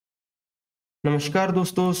नमस्कार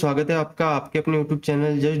दोस्तों, स्वागत है आपका आपके अपने YouTube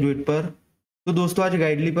channel just do it पर। तो दोस्तों आज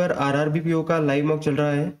गाइडली पर आरआरबी पीओ का लाइव मॉक चल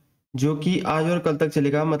रहा है, जो कि आज और कल तक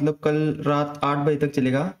चलेगा, मतलब कल रात 8 बजे तक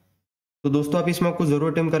चलेगा। तो दोस्तों आप इस मॉक को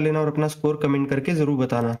ज़रूर अटेम्प्ट कर लेना और अपना स्कोर कमेंट करके ज़रूर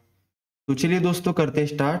बताना। तो चलिए दोस्तों करते हैं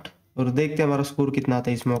स्टार्ट और देखते हैं हमारा स्कोर कितना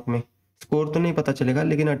आता है इस मॉक में। स्कोर तो नहीं पता चलेगा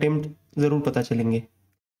लेकिन अटेम्प्ट ज़रूर पता चलेंगे।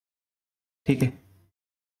 ठीक है,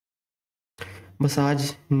 बस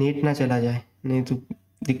आज नेट ना चला जाए, नहीं तो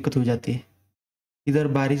दिक्कत हो जाती है। इधर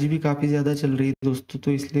बारिश भी काफ़ी ज़्यादा चल रही है दोस्तों,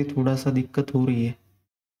 तो इसलिए थोड़ा सा दिक्कत हो रही है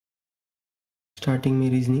स्टार्टिंग में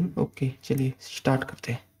रीजनिंग। ओके चलिए स्टार्ट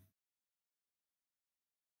करते हैं।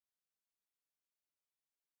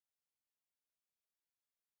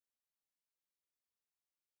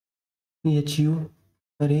 एच यू,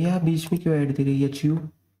 अरे यार बीच में क्यों ऐड दे रही है? H U,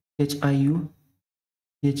 H I you,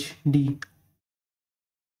 H D,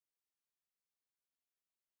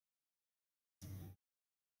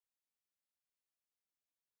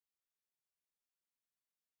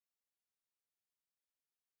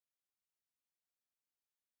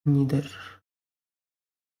 neither,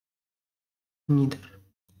 neither,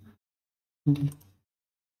 D,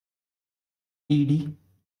 E D,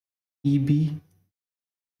 E B,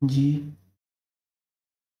 ji,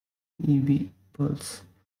 E B pulse,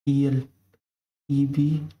 E L, E B,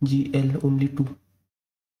 G L only to,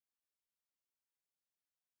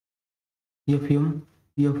 F M,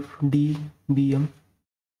 F D, B M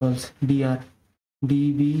pulse, D R, D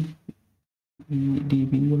B, D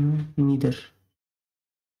B M, neither,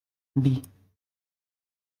 D,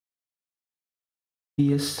 P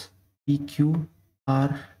S, P Q,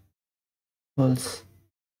 are pulse,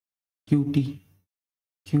 Q T,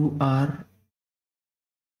 Q R,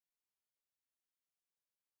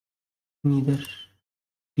 neither,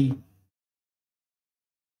 T.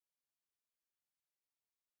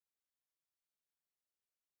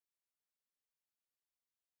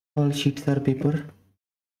 All sheets are paper.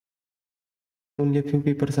 Only a few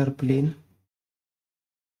papers are plain.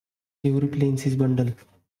 Every planes is bundle.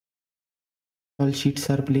 All sheets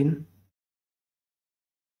are plain.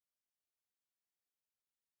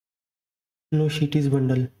 No sheet is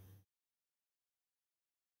bundle.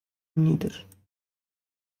 Neither.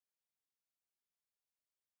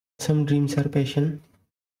 Some dreams are passion.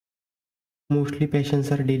 Mostly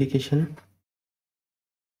passions are dedication.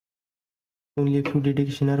 Only a few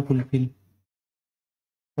dedication are fulfill.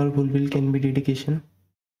 All fulfill can be dedication.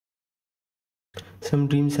 Some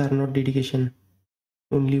dreams are not dedication.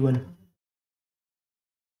 Only one.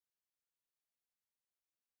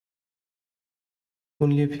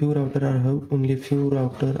 Only a few router are hub. Only a few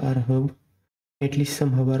router are hub. At least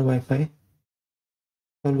some hub are Wi-Fi.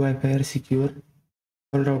 All Wi-Fi are secure.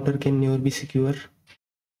 All router can never be secure.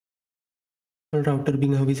 All router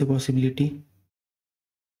being hub is a possibility.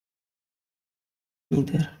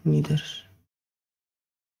 Neither, neither.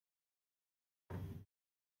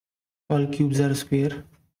 All cubes are square.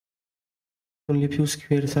 Only few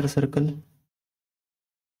squares are circle.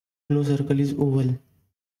 No circle is oval.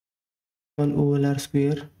 All oval are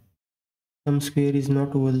square. Some square is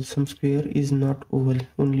not oval. Some square is not oval.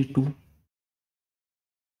 Only two.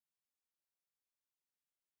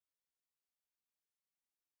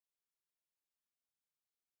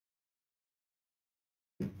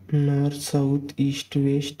 North, south, east,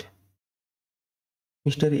 west.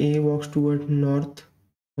 Mr. A walks toward north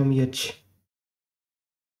from H.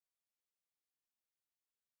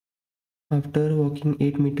 After walking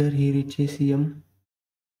 8 meters, he reaches M.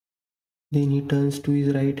 Then he turns to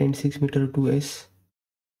his right and 6 meters to S.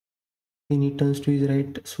 Then he turns to his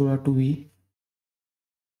right so to V.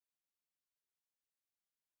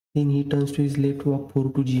 Then he turns to his left, walk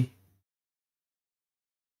 4 to G.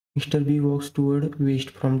 Mr. B walks toward west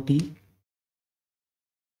from T.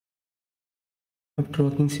 After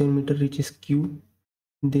walking 7 meters, reaches Q.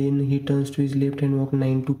 Then he turns to his left and walk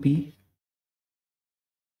 9 to P.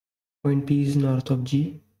 Point P is north of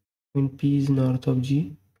G. Point P is north of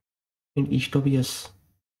G and east of S.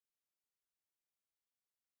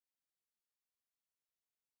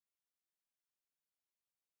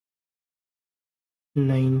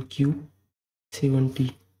 Nine Q,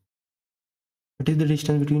 70. What is the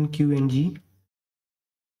distance between Q and G?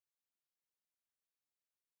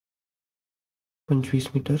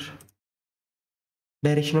 25 meters.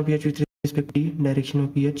 Direction of H with respect to T. Direction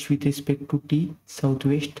of H with respect to T,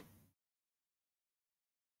 southwest.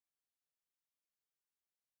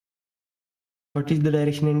 What is the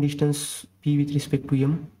direction and distance P with respect to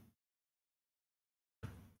M?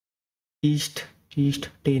 East, east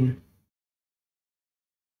 10.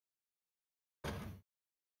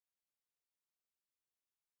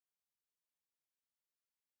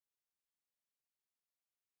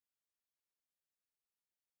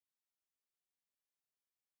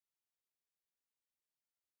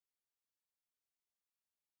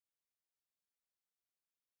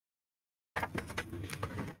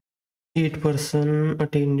 8 person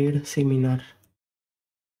attended seminar.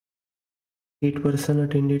 8 person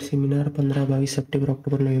attended seminar 15, 22 September,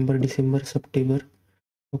 October, November, December, September,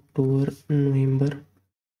 October, November,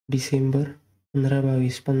 December, 15, 22,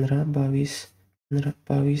 15,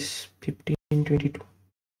 22, 15, 22, 15, 22.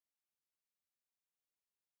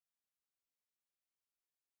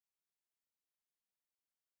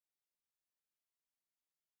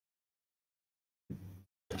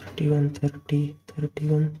 31, 30,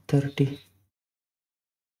 31, 30.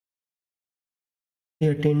 They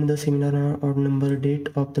attend the seminar on odd number date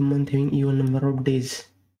of the month having even number of days.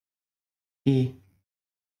 A.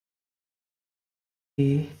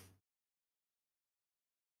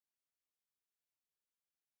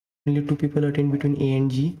 Only 2 people attend between A and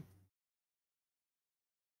G.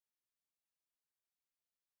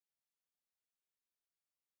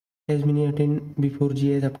 As many attend before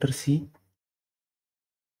G as after C.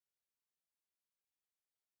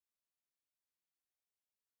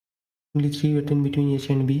 Only 3 attend between H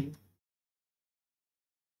and B.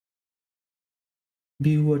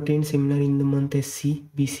 B who attend seminar in the month SC,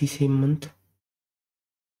 BC same month.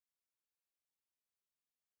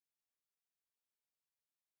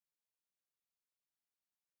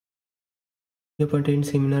 F attend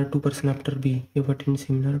seminar 2 person after B. F attend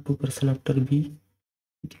seminar 2 person after B.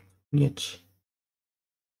 H.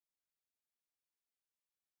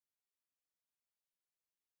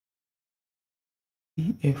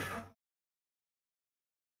 F.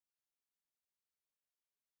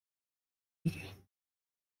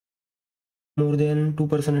 More than 2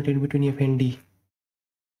 person attend between F and D.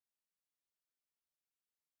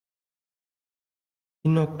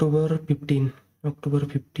 In October 15,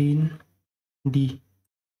 D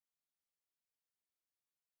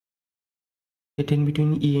attend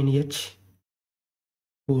between E and H.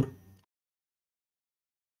 4.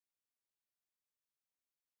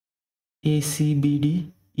 A C B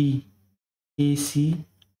D E. A C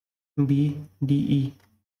B D E.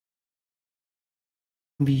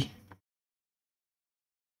 B.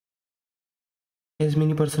 As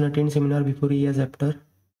many person attend seminar before E as after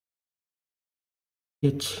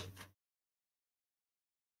H.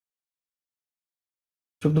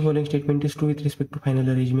 Which of the following statement is true with respect to final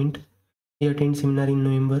arrangement? A attend seminar in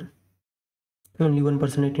November. Only 1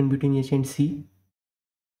 person attend between H and C.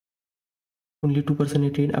 Only 2 person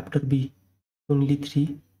attend after B. Only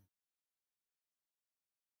 3.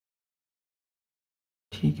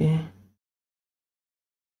 ठीक है.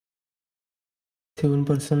 7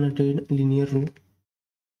 person attend linear row.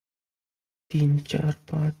 3, 4,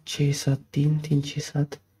 5, 6, 7, 3, 3, 6,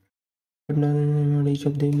 7. But not each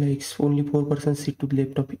of them likes. Only 4 persons sit to the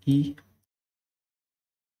left of E.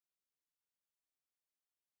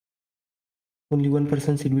 Only 1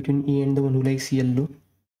 person sit between E and the one who likes yellow.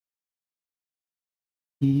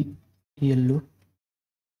 E, yellow.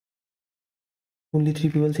 Only 3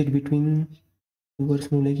 people sit between two persons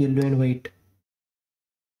who like yellow and white.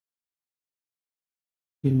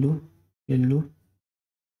 Yellow, yellow,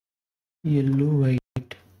 yellow,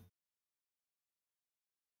 white.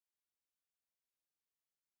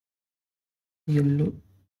 Yellow,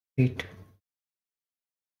 white.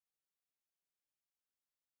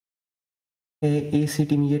 A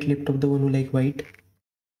sit immediate left of the one who like white.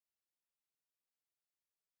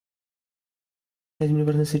 As many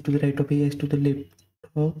persons sit to the right of A as to the left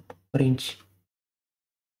of orange.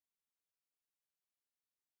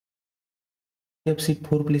 F sit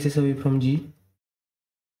 4 places away from G.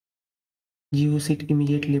 G who sit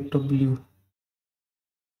immediate left of blue.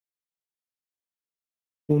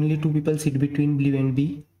 Only 2 people sit between blue and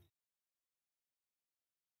B.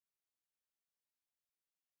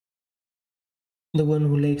 The one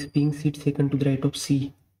who likes pink sits second to the right of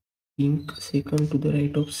C. Pink second to the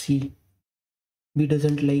right of C. B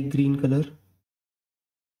doesn't like green color.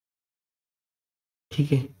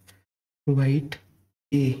 ठीक है. White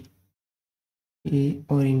A. A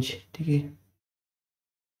orange. ठीक है.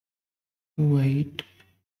 White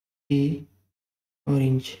A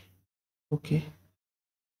orange. Okay.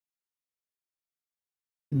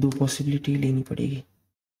 दो possibility लेनी पड़ेगी.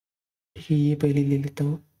 ठीक है, ये पहले ले लेता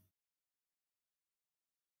हूँ.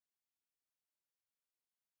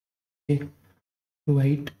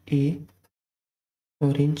 White A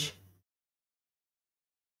orange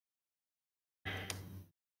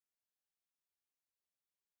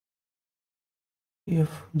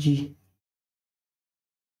F G.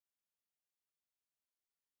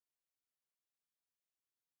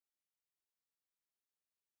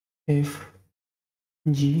 F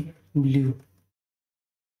G blue.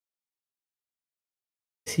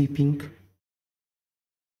 C pink.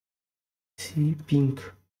 C pink.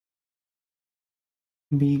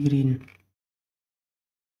 Be green,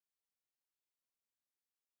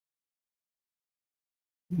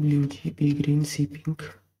 blue ji, be green, C pink.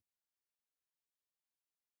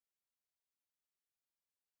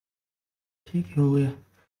 ठीक है, हो गया।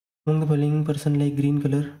 Among the following person like green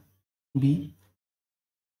colour, B,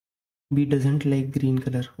 B doesn't like green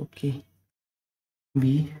colour, okay,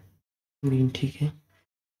 be green, ठीक है।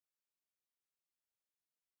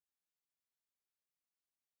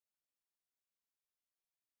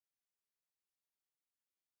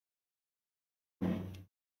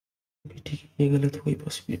 ठीक है, ये गलत हो गई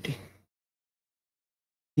पॉसिबिलिटी।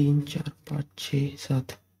 3 4 5 6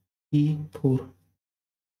 7, ई 4,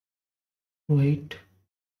 वाइट,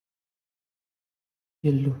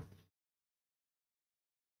 येलो,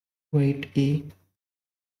 वाइट ए,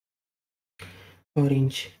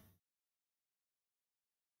 ऑरेंज,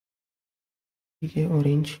 ठीक है,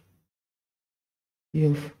 ऑरेंज,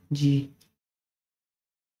 एफ जी।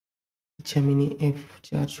 अच्छा, मैंने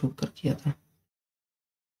F4 छोड़कर किया था।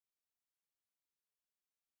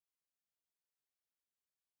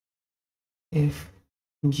 एफ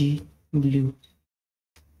जी, ब्लू,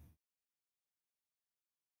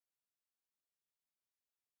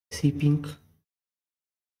 सी पिंक,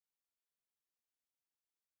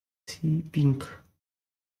 सी पिंक,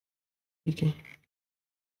 ठीक है,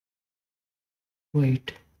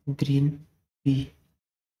 वाइट, ग्रीन, बी,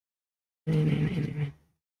 नहीं नहीं नहीं नहीं,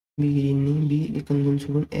 बी ग्रीन नहीं, B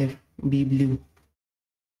consume F, B blue,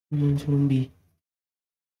 consume B,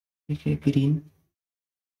 ठीक है, green,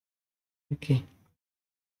 okay.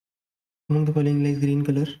 Among the following lies green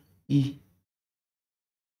color, E.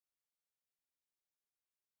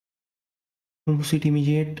 Who sit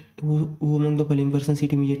immediate? Who among the following person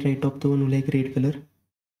sit immediate right of the one who like red color?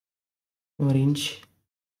 Orange.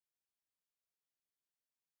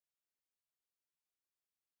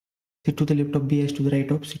 Sit to the left of B, S to the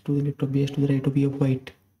right of. Sit to the left of B, S to the right of E of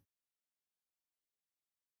white.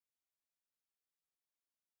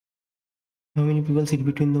 How many people sit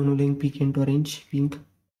between the one who like pink and orange? Pink.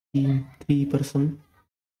 3 person.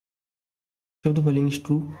 Which of the following is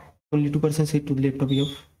true? Only 2 persons sit to the left of E of.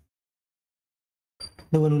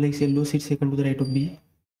 The one who likes yellow sits second to the right of B.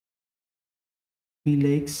 B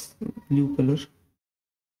likes blue color.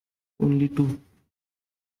 Only 2.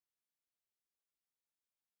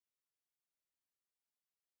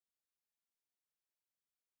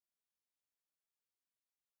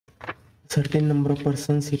 Certain number of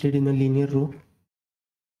persons seated in a linear row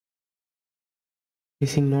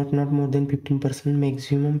facing not more than 15%,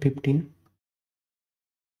 maximum 15.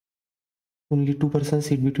 Only 2 persons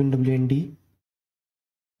sit between W and D.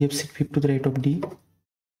 F sit 5 to the right of D.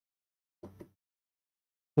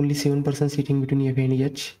 Only 7 persons sitting between F and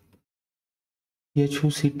H. H who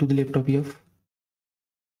sit to the left of F.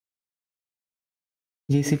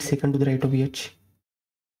 J sits second to the right of H.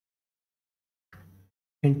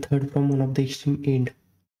 And third from one of the extreme end.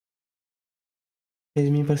 As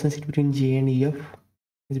many persons sit between J and F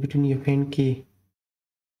is between F and K.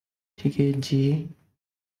 ठीक है, J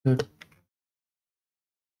third,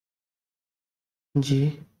 J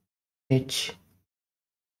H,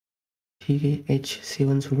 ठीक है, H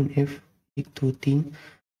 7 student F 1 2 3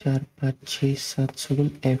 4 5 6 7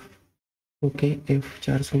 student F, okay, F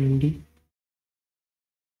 4 student D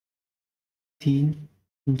 3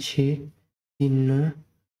 6 3 9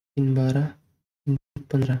 3 12 3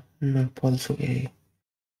 15, ना false हो गया है।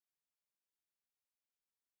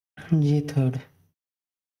 J third,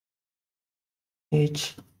 H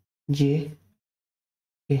J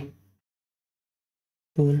के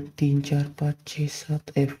 2 3 4 5 6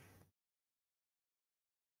 7 F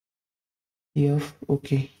F,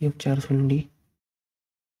 okay, F 4 soon D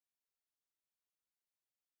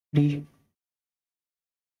D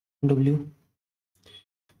W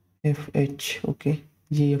F H, okay,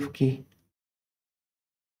 J F K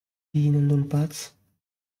 3 2 5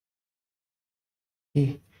 A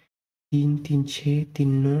 3 3 6 3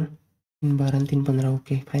 9 3 12 3 15,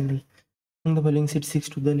 okay, final. The following seat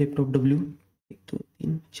 6 to the left of W 1 2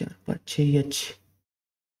 3 4 5 6 H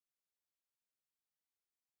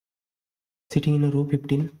sitting in a row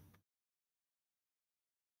 15.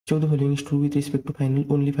 Which of the following is true with respect to final?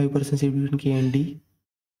 Only 5 persons sit between K and D.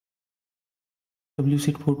 W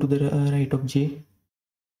sit 4 to the right of J.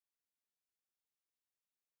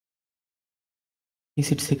 He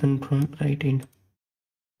sits second from right end.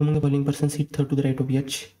 Among the following persons sit third to the right of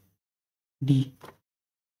H. D.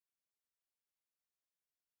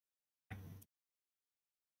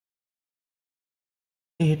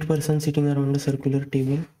 8 persons sitting around a circular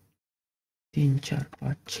table. 3 4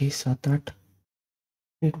 5 6 7 8.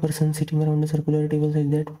 8 persons sitting around a circular table such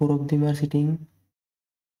that 4 of them are sitting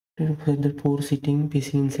Further 4 sitting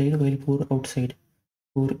facing inside while 4 outside.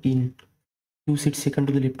 4 in. Q sits second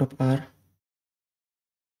to the left of R,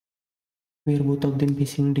 where both of them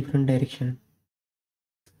facing different direction.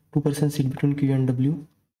 2 persons sit between Q and W.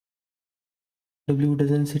 W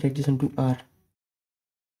doesn't sit adjacent to R.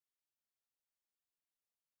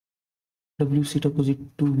 W sit opposite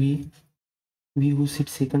to V. V who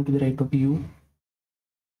sits second to the right of U.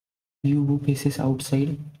 U who faces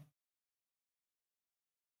outside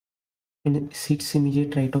and sits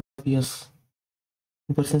immediate right of S.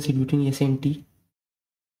 2 persons sit between S and T.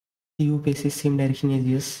 T who faces same direction as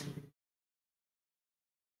S.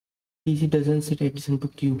 TC doesn't sit adjacent to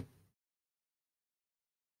Q.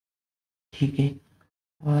 ठीक है.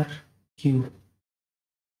 R Q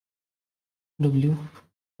W.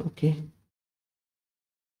 Okay.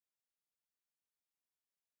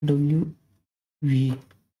 W V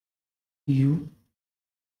U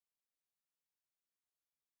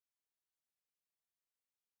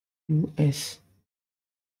U S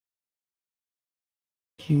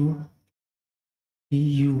Q V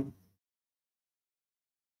U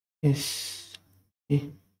S A.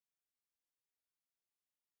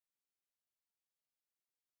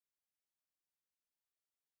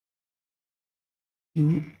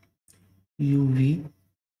 U U V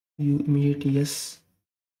U immediate S.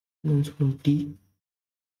 Then from T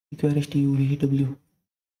QRST U V W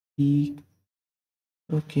T.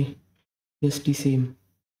 Okay. Just the same.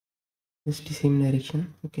 Just the same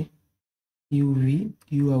direction. Okay. U V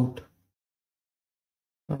U out.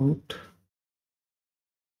 Out.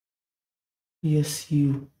 Yes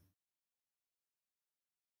U.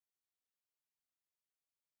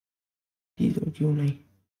 T or Q नहीं.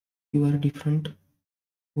 You are different.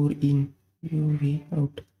 Or in. U V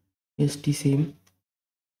out. Yes the same.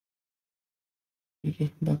 ठीक है.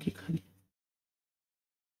 बाकी खाली.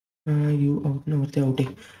 U out ना वरते out है.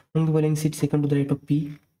 On the following sit second to the right of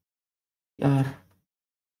P. R.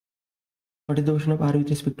 What is the position of R with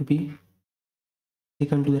respect to P?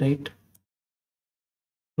 Second to the right.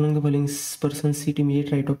 Among the following persons sit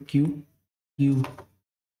immediate right of Q. U.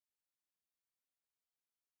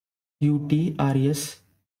 U T R S.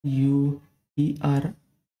 U T R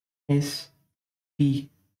S P.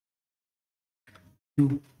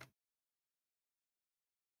 U.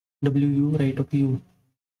 W U right of U.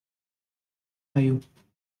 5.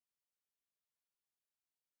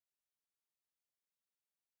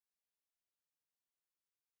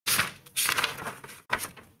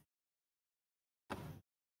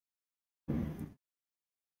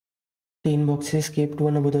 Ten boxes kept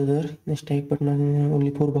one above the other in a stack, but not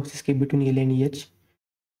only 4 boxes kept between L and H.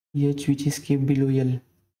 H which is kept below L.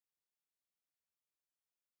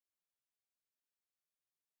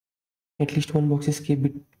 At least one box is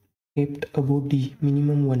kept above D,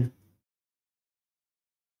 minimum 1.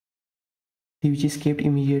 D which is kept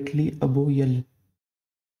immediately above L.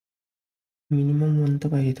 Minimum 1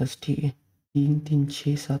 तक आए था. ठीक है. 3 3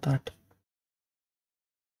 6 7 8.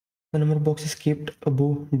 The number of boxes kept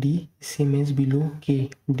above D same as below K.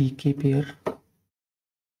 D K pair.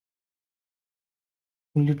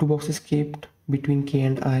 Only 2 boxes kept between K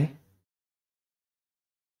and I.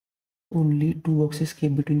 Only 2 boxes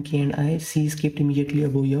kept between K and I. C is kept immediately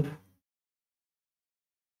above F.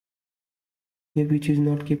 F which is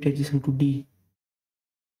not kept adjacent to D.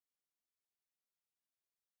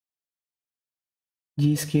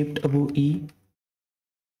 G is kept above E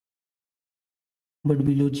but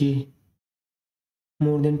below J.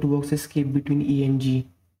 More than 2 boxes kept between E and G.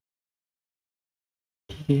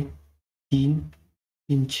 ठीक है. 3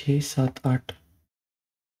 3 6 7 8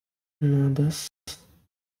 9 10.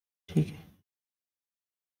 ठीक है.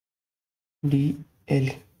 D L.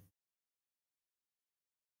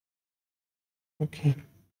 Okay.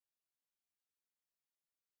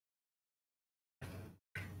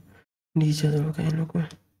 D ज़्यादा होगा इन लोगों में.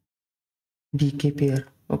 D के pair.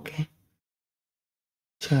 Okay.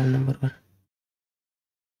 4 number पर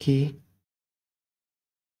K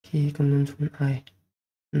K कन्वेंशन I.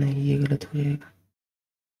 नहीं ये गलत हो जाएगा.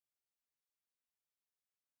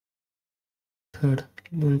 Third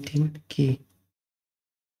 2 3 K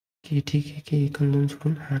K. ठीक है. K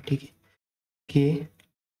convention. हाँ ठीक है. K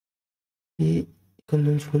A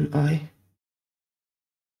convention I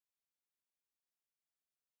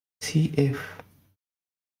C F.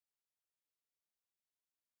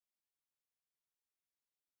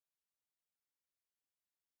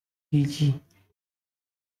 E G.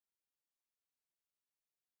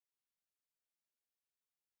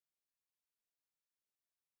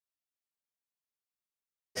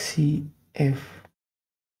 C F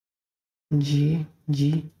G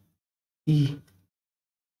G E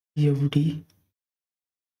F D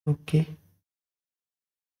okay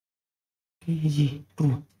ji true.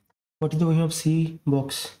 What is the value of C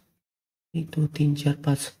box? 1 2 3 4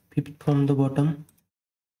 5 fifth from the bottom.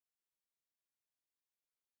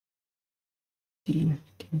 3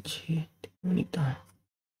 3 6 3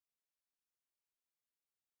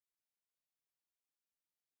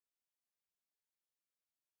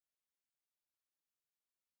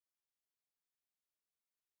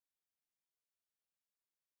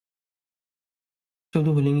 So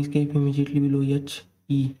the following is kept immediately below H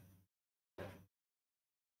E.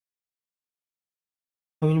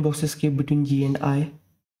 How many boxes kept between G and I?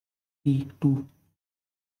 E 2.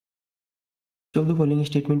 So the following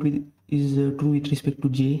statement is true with respect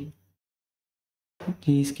to J.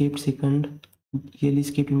 J is kept second. L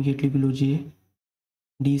is kept immediately below J.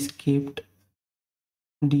 D is kept.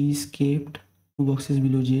 D is kept 2 boxes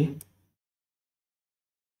below J.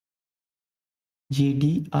 J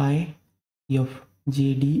D I F. J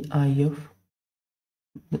D I F.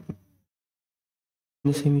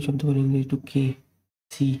 The same which of the following is to K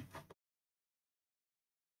C.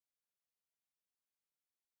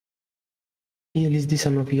 L is the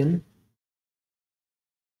son of N.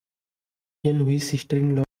 N who is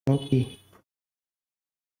sister-in-law of A.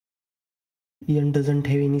 N doesn't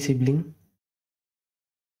have any sibling.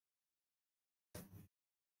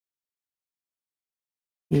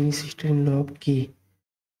 N is sister-in-law of K.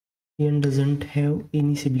 N doesn't have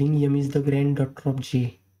any sibling. M is the granddaughter of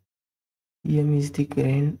J. M is the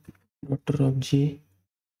granddaughter of J.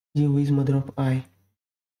 J who is mother of I.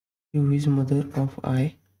 J who is mother of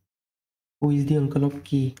I. Who is the uncle of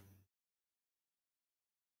K.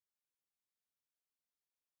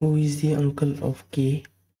 Who is the uncle of K.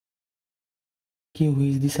 K who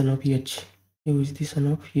is the son of H. K who is the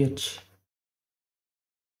son of H.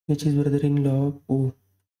 H is brother-in-law of O.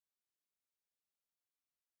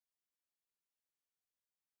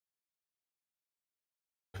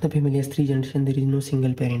 The family has 3 generations. There is no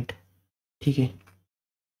single parent. ठीक है.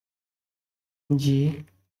 J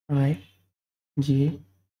I J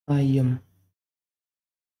I M.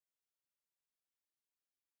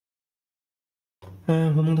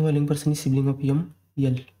 Among the following person is sibling of M?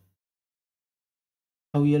 L.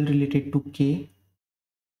 How L related to K?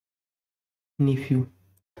 Nephew.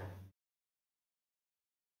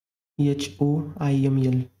 H O I M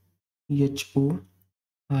L. H O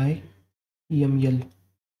I M L.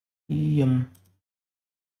 M.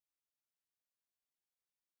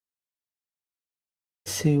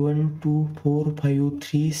 7 2 4 5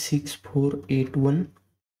 3 6 4 8 1.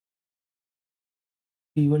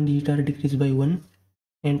 Even digits are decreased by 1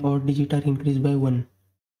 and odd digits are increased by 1.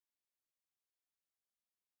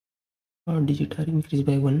 Odd digits are increased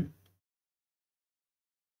by 1.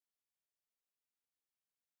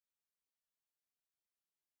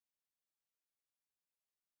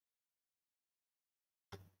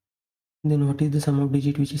 Then what is the sum of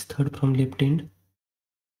digit which is third from left hand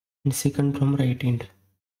and second from right hand?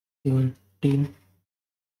 7 10.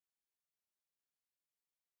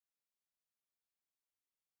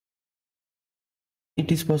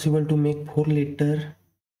 It is possible to make 4-letter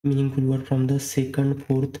meaningful word from the second,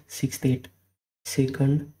 fourth, sixth, eighth.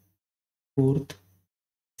 Second, fourth,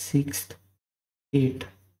 sixth, eighth.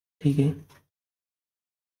 ठीक है.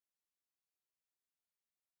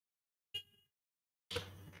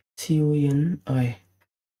 CONI.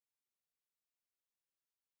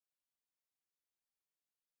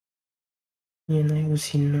 NI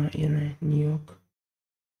Osina, NI New York.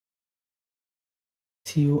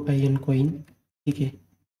 COIN coin. ठीक है.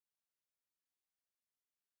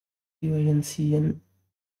 COIN CN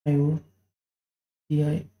IO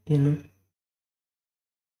CIN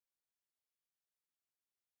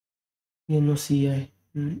NOCI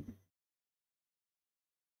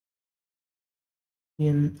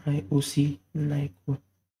NIOC NICO.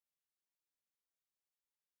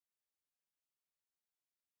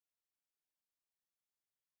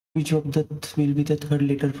 Which of the will be the third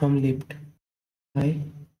letter from left? I.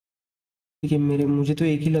 ठीक है. मुझे तो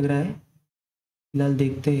एक ही लग रहा है. फिलहाल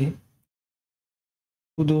देखते हैं.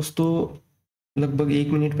 तो दोस्तों लगभग 1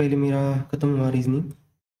 मिनट पहले मेरा ख़त्म हुआ रीजनिंग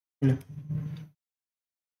है ना.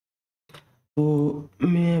 तो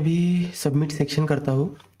मैं अभी सबमिट सेक्शन करता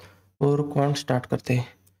हूँ और क्वांट स्टार्ट करते हैं.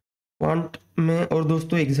 क्वांट में और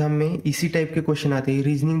दोस्तों एग्जाम में इसी टाइप के क्वेश्चन आते हैं.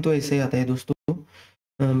 रीजनिंग तो ऐसे ही आता है दोस्तों.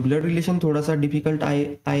 ब्लड रिलेशन थोड़ा सा डिफिकल्ट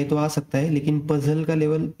आए तो आ सकता है, लेकिन पजल का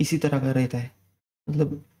लेवल इसी तरह का रहता है.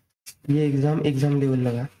 मतलब ये एग्जाम लेवल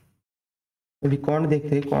लगा. अभी क्वांट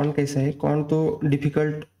देखते हैं क्वांट कैसा है. क्वांट तो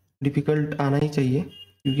डिफिकल्ट आना ही चाहिए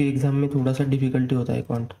क्योंकि एग्जाम में थोड़ा सा डिफिकल्टी होता है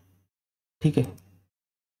क्वांट. ठीक है.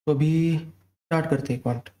 तो अभी स्टार्ट करते हैं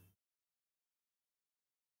quant.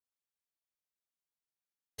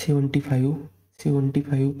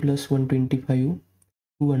 75 plus 125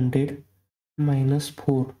 200 minus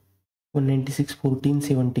 4 196 14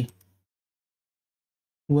 70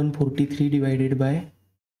 143 divided by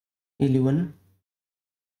 11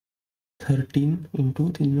 13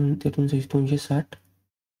 into 260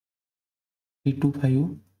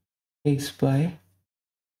 325 x by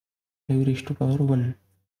 5 raised to power 1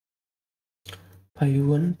 5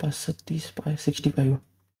 1 5 65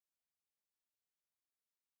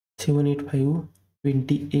 785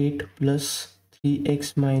 28 plus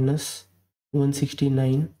 3x minus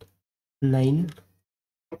 169 9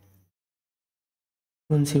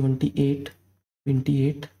 178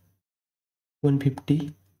 28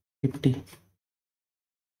 150 50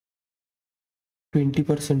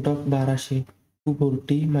 20% of 1200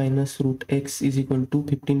 240 minus root x is equal to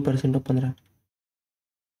 15% of 15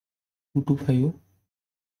 225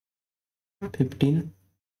 15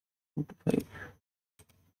 225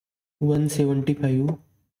 175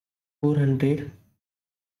 400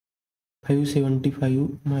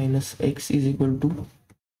 575 minus x is equal to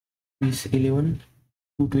is 11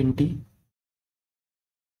 220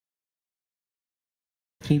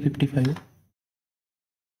 355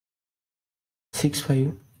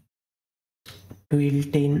 65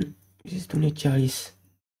 12 10 is 40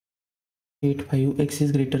 85 x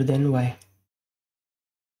is greater than y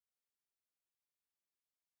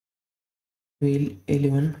 12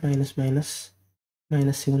 11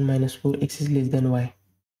 minus 7 minus 4 x is less than y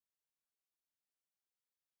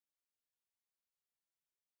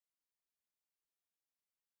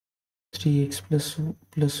 3x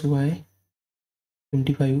plus y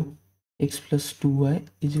 25 x plus 2y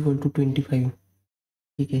is equal to 25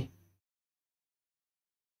 ठीक है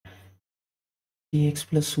 3x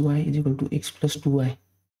plus y is equal to x plus 2y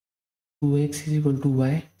 2x is equal to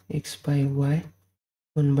y x by y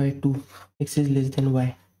 1 by 2 x is less than y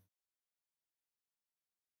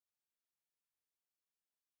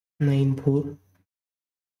 9 4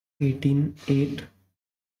 18 8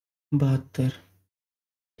 72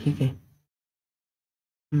 ठीक है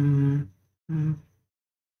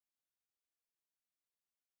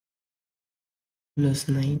plus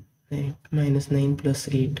 9 minus 9 plus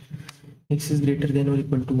 8 x is greater than or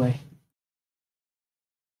equal to y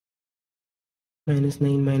minus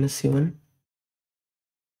 9 minus 7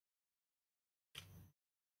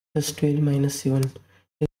 plus 12 minus 7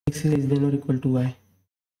 x is less than or equal to y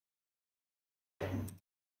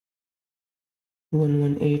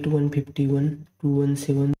 118 151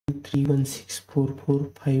 217 316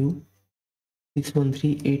 445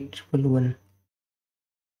 613 811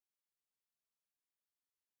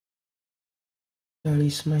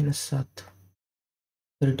 40 minus 7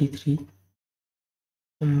 33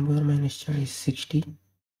 number minus 40 60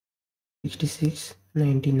 66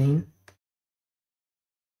 99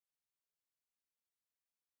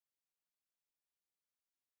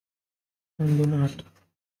 and then 8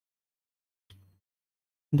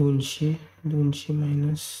 200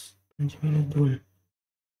 minus 2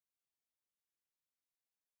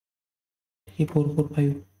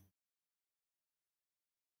 445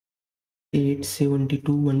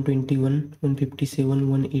 872 121 157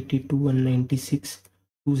 182 196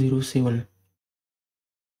 207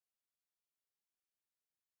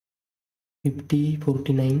 50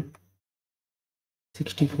 49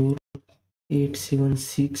 64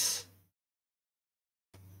 876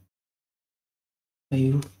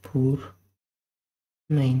 5 4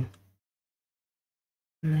 9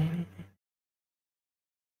 9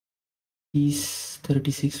 30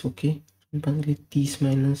 36 okay 30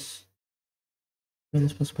 minus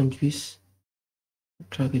minus plus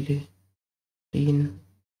 25 गेले 10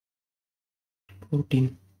 14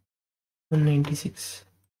 196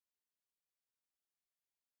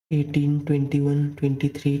 18 21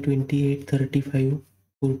 23 28 35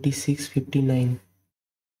 46 59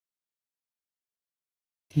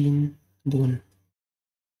 3 2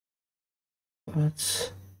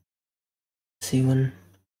 5 7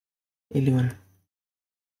 11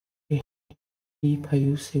 3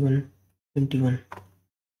 5 7 21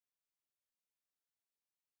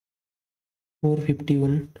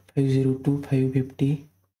 451 502 550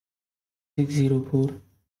 604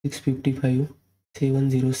 655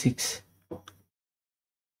 706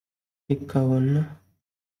 51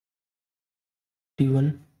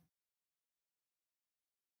 51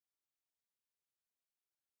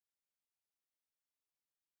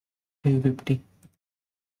 550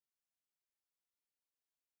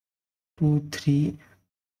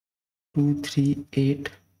 238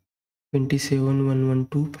 27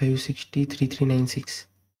 112 560 3396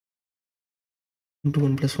 into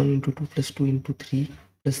 1 plus 1 into 2 plus 2 into 3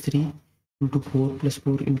 plus 3 into 4 plus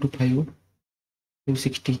 4 into 5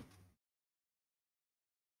 60।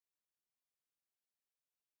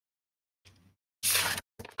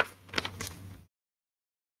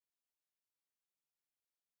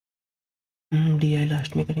 DI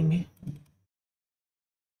last में करेंगे।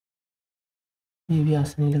 ये भी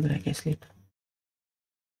आसान ही लग रहा है calculate.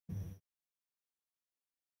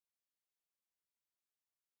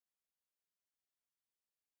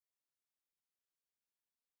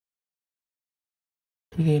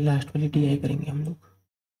 ठीक है, लास्ट वाली DI करेंगे हम लोग।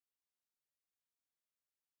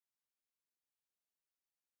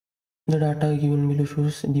 The data given below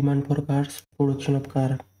shows demand for cars, production of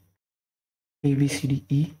car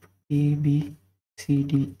ABCDE,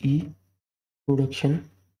 ABCDE production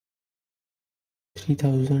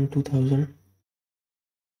 3000, 2000,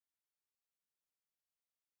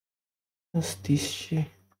 3500,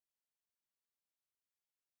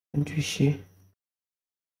 2500,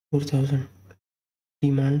 4000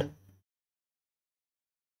 demand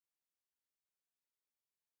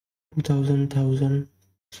 2000, 1000,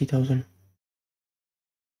 3000,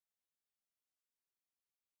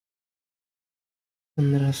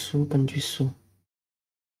 1500, 2500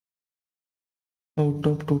 out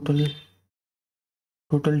of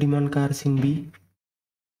total demand cars in B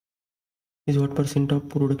is what percent of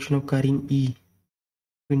production of car in E?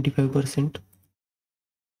 25%.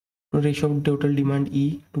 Ratio of total demand E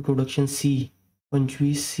to production C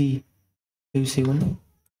 25, C 57.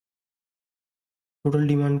 Total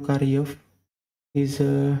demand car F is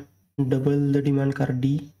double the demand car D,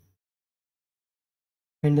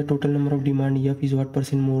 and the total number of demand F is what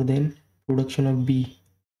percent more than production of B?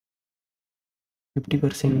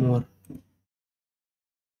 50% more.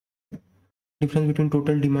 Difference between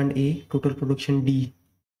total demand A, total production D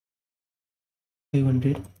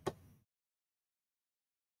 500.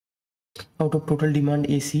 Out of total demand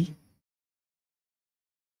AC,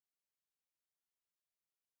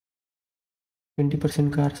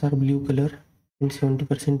 20% cars are blue color and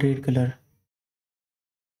 70% red color.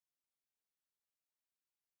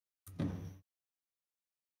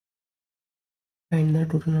 Find the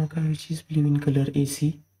total number car which is blue in color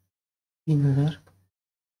AC 3000,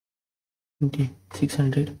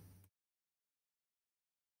 600.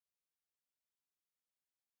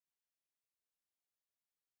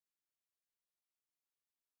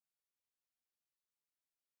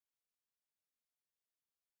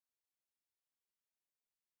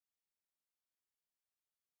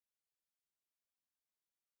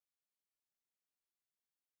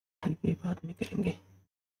 बाद में करेंगे।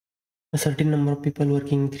 A certain number of people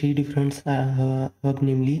working in 3 different hub,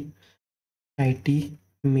 namely IT,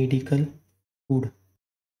 medical, food.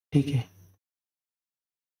 ठीक है,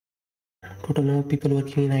 total number of people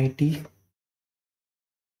working in IT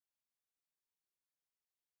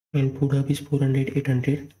and food hub is 400,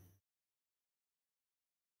 800,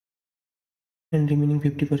 and remaining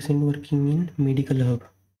 50% working in medical hub.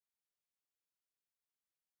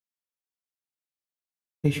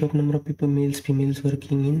 Ratio of number of people, males, females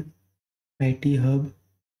working in IT hub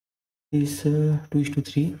is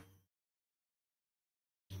 2:3.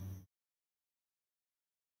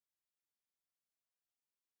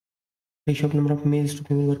 Ratio of number of males to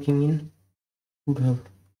female working in food hub.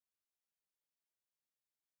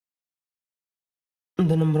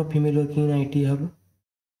 The number of female working in IT hub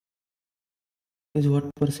is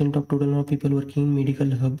what percent of total number of people working in medical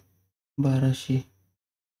hub? 1200,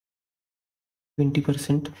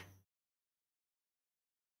 20%.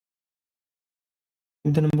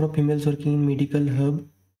 If the number of females working in medical hub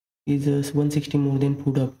is 160 more than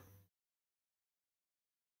food hub,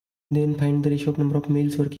 then find the ratio of number of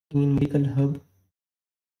males working in medical hub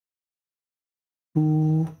to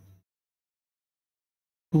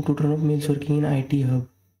total of males working in IT hub.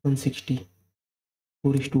 160,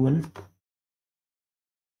 4:1.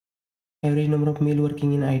 Average number of male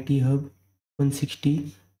working in IT hub 160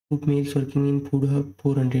 to males working in food hub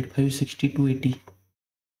 400, 560, 280.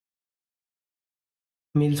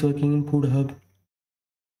 Males working in food hub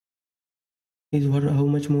is how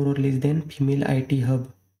much more or less than female IT hub?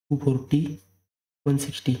 240,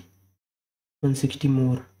 160, 160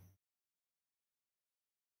 more.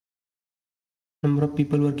 Number of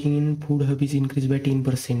people working in food hub is increased by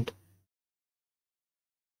 10%,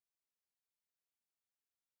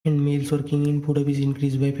 and males working in food hub is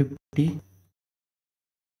increased by 50.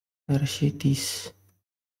 430.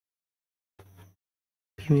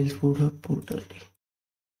 Females food hub 430.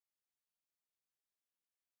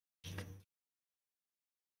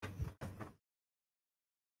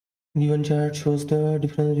 Given chart shows the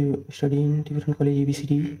difference study in different college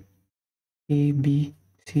ABCD, A B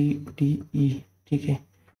C D E. ठीक है,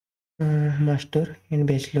 master and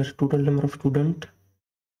bachelor total number of student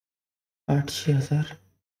 8,000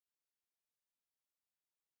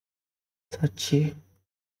 700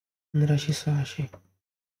 15,600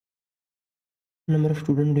 number of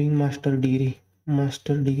student doing master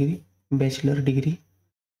degree bachelor degree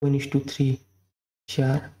 1:3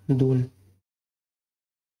 4 2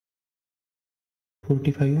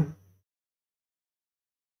 45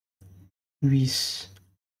 20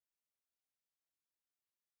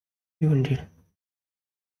 200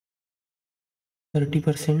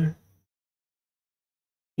 30%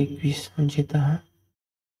 21 म्हणजे 10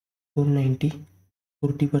 490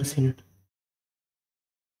 40%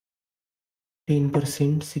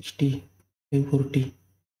 10% 60 540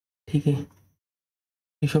 ठीक है।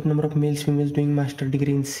 Ratio of number of males females doing master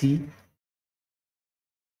degree in C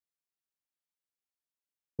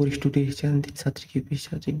 4:3 4 3 7 3 20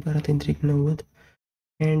 4 1 12 3 3 90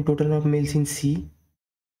 and total number of males in C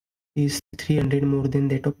is 300 more than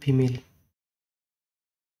that of female.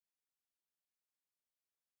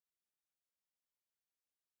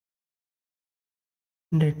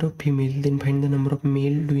 That of female. Then find the number of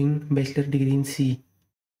male doing bachelor degree in C.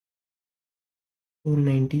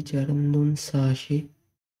 490 4 2 600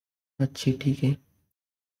 700 ठीक है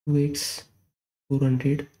 2x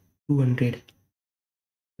 400 200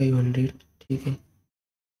 500 ठीक है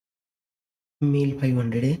mail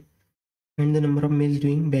 500 है and the number of males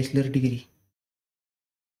doing bachelor degree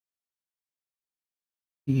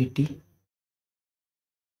 380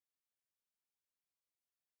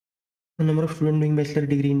 the number of student doing bachelor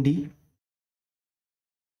degree in D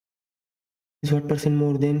is what percent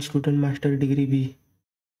more than student master degree B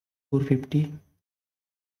 450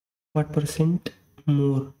 what percent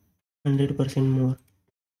more 100% more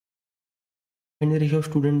and the ratio of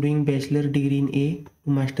student doing bachelor degree in A to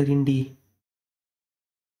master in D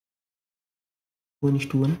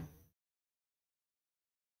 1:1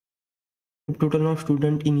 the total of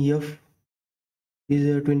student in F is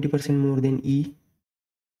 20% more than E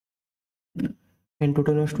and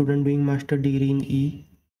total of student doing master degree in E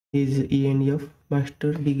is E and F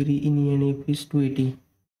master degree in E and F is 280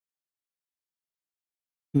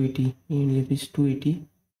 E and F is 280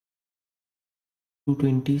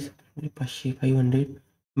 220 500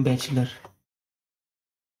 bachelor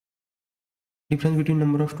difference between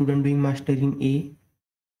number of student doing master in A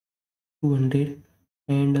 200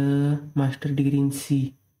 and master degree in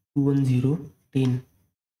C 210 10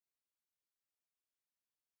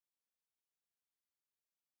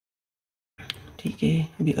 ठीक है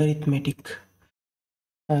अभी arithmetic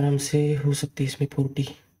आराम से हो सकती है इसमें 40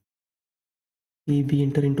 A B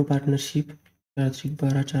enter into partnership 4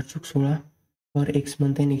 4 16 for X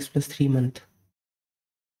month and X plus 3 month.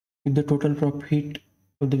 If the total profit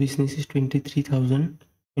of the business is 23,000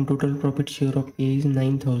 and total profit share of A is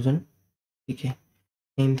 9,000, ठीक है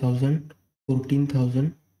 9,000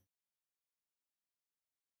 14,000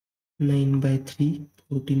 9 by 3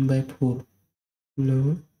 14 by 4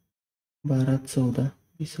 9 12 14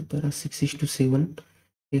 20 12 6:7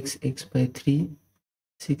 x by 3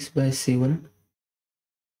 6 by 7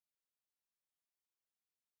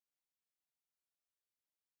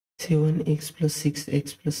 7x plus 6x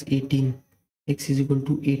plus 18 x is equal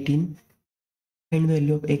to 18 and the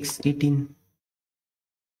value of x 18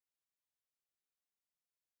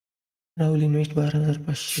 Rahul invest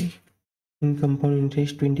 12,500 in compound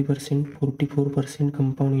interest 20% 44%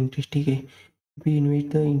 compound interest ठीक है we invest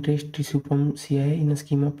the interest received from CI in a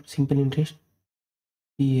scheme of simple interest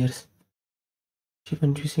 3 years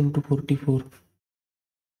 25 into 44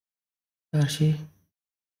 400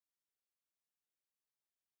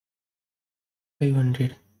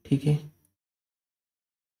 500 ठीक है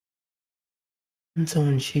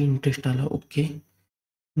 700 interest आला okay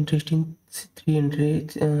interest in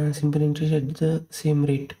 300 simple interest at the same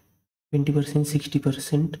rate 20%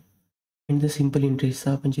 60% and the simple interest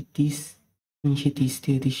 6 म्हणजे 30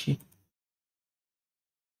 330 3300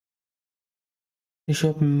 ratio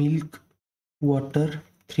of milk water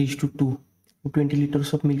 3:2 20 liters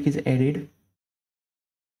of milk is added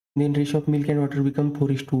then ratio of milk and water become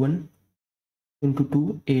 4:1 into 2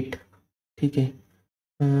 8 ठीक है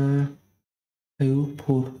 5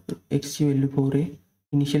 4 x ची value 4 आहे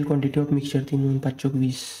initial quantity of mixture 3 5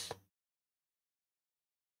 20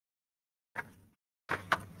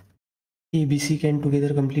 ABC can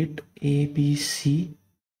together complete ABC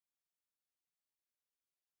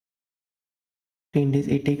 10 days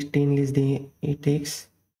 8x 10 less than 8x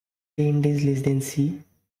 10 days less than C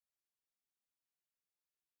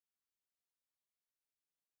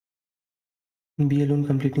B alone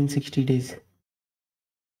complete in 60 days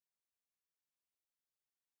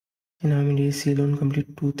and how many days C loan complete?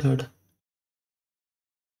 2/3.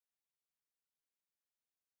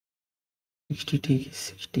 60 ठीक है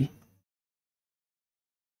 60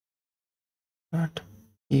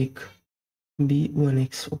 8 1 B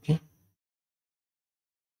 1x okay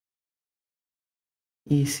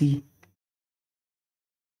AC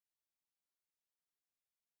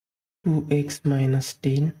 2x minus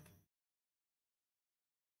 10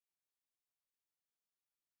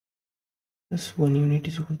 plus 1 unit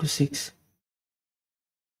is equal to 6.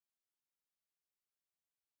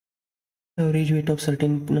 Average weight of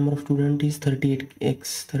certain number of student is 38x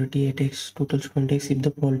total student x if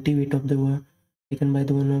the quality weight of the one taken by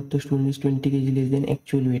the one of the student is 20 kg less than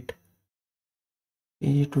actual weight.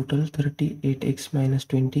 Kg total 38x minus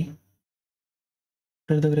 20.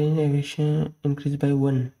 After the range average increase by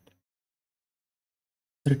 1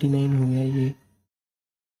 39 हो गया ये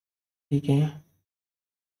ठीक है.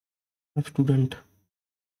 of student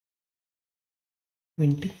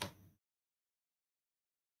 20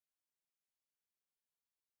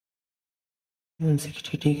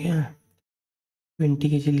 160 ठीक है. 20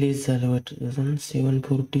 kg less झालं वाटतं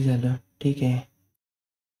 740 झालं ठीक आहे.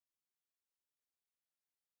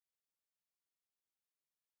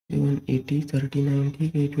 780 39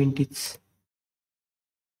 ठीक आहे 20च.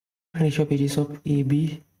 ratio pages of A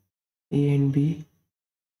and B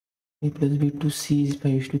A plus B to C is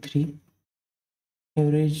 5:3.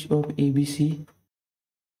 Average of ABC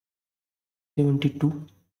 72.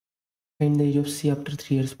 Find the age of C after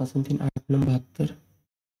 3 years पासून 3 8 9 72.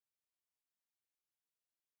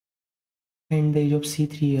 Find the age of C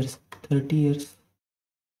 3 years 30 years.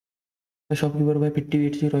 A shopkeeper by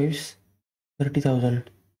 58 rupees 30,000.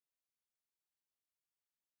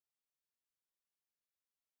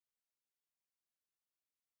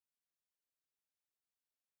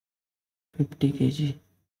 $50 kg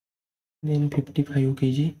then 55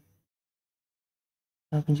 kg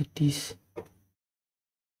 30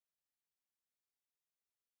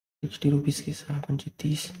 60 rupees के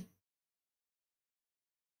 30.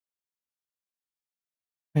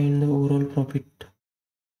 Find the overall profit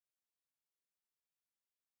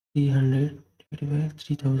 300 divided by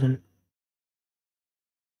 3,000.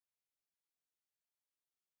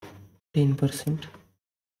 10%.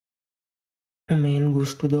 A man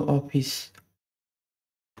goes to the office.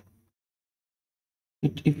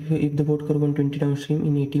 If the boat curve 120 downstream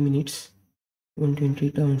in 80 minutes,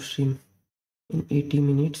 120 downstream in 80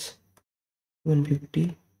 minutes, 150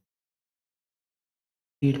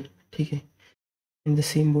 speed ठीक है. And the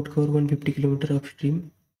same boat cover 150 kilometer upstream,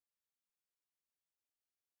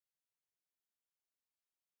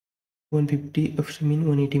 150 upstream in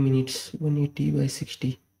 180 minutes, 180 by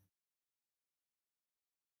 60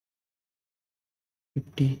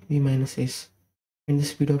 50 V minus S. And the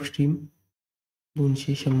speed of stream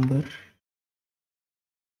 200 100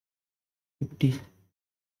 50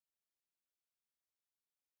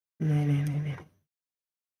 नाही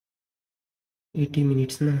 80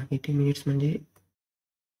 minutes ना 80 minutes म्हणजे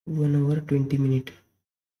 1 hour 20 minute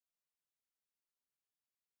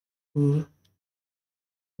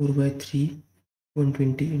 4 by 3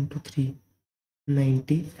 120 into 3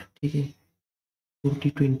 90 ठीक है 40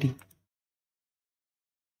 20.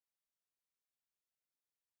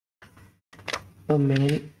 A man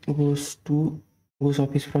goes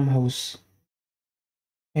office from house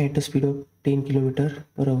at a speed of 10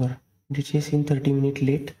 km/h. Reaches in 30 minutes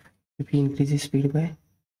late if he increase speed by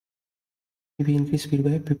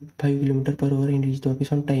 5 km/h and reach the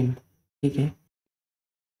office on time. ठीक है.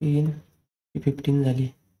 in 15 झाली.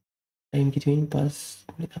 Time किती होईल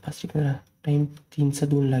 5 time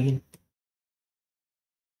 3:02 लागेल.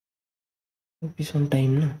 Office on time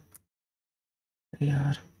ना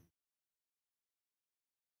यार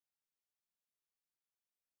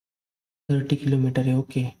 30 kilometre आहे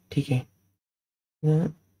okay ठीक आहे.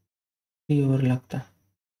 3 hour लागता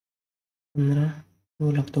 15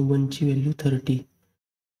 hour लागतं 1ची value 30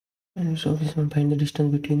 and office on find the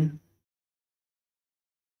distance between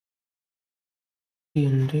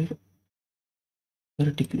 300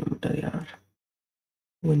 30 kilometre यार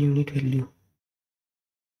 1 unit value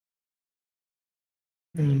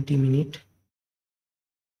 90 minute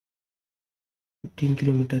 15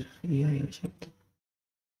 किलोमीटर या शकतो.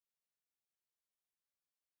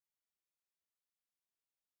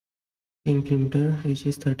 10 kilometer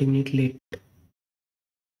reaches 30 minutes late.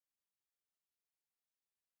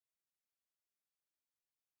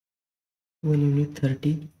 1 unit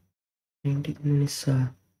 30 90 minutes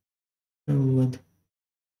 90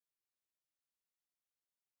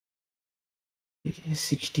 ठीक आहे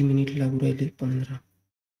 60 minutes लागू राहिले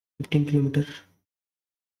 15 किलोमीटर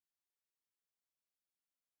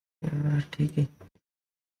ठीक है,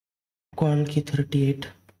 क्वांट के 38,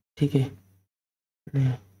 ठीक है,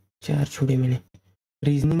 नहीं 4 छोड़े मैंने।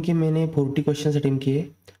 रीजनिंग के मैंने 40 क्वेश्चन अटेम्प्ट किए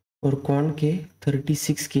और क्वांट के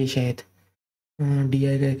 36 किए शायद। डी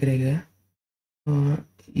आई का एक रह गया,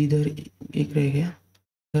 इधर एक रह गया,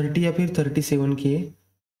 30 या फिर 37 किए।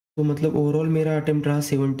 तो मतलब ओवरऑल मेरा अटेम्प्ट रहा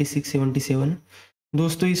 76-77।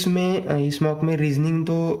 दोस्तों इसमें इस मॉक में रीजनिंग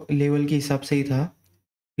तो लेवल के हिसाब से ही था,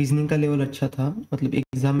 रीजनिंग का लेवल अच्छा था, मतलब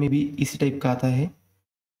एग्ज़ाम में भी इसी टाइप का आता है।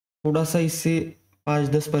 थोड़ा सा इससे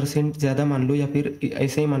 5-10% ज़्यादा मान लो या फिर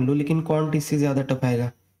ऐसा ही मान लो, लेकिन क्वांट इससे ज़्यादा टफ आएगा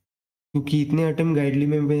क्योंकि इतने अटेम्प्ट गाइडली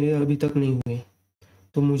में मेरे अभी तक नहीं हुए।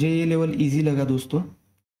 तो मुझे ये लेवल ईजी लगा दोस्तों।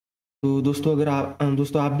 तो दोस्तों अगर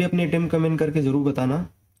आप भी अपने अटेम्प्ट कमेंट करके ज़रूर बताना।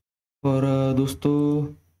 और दोस्तों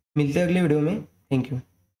मिलते हैं अगले वीडियो में। Thank you.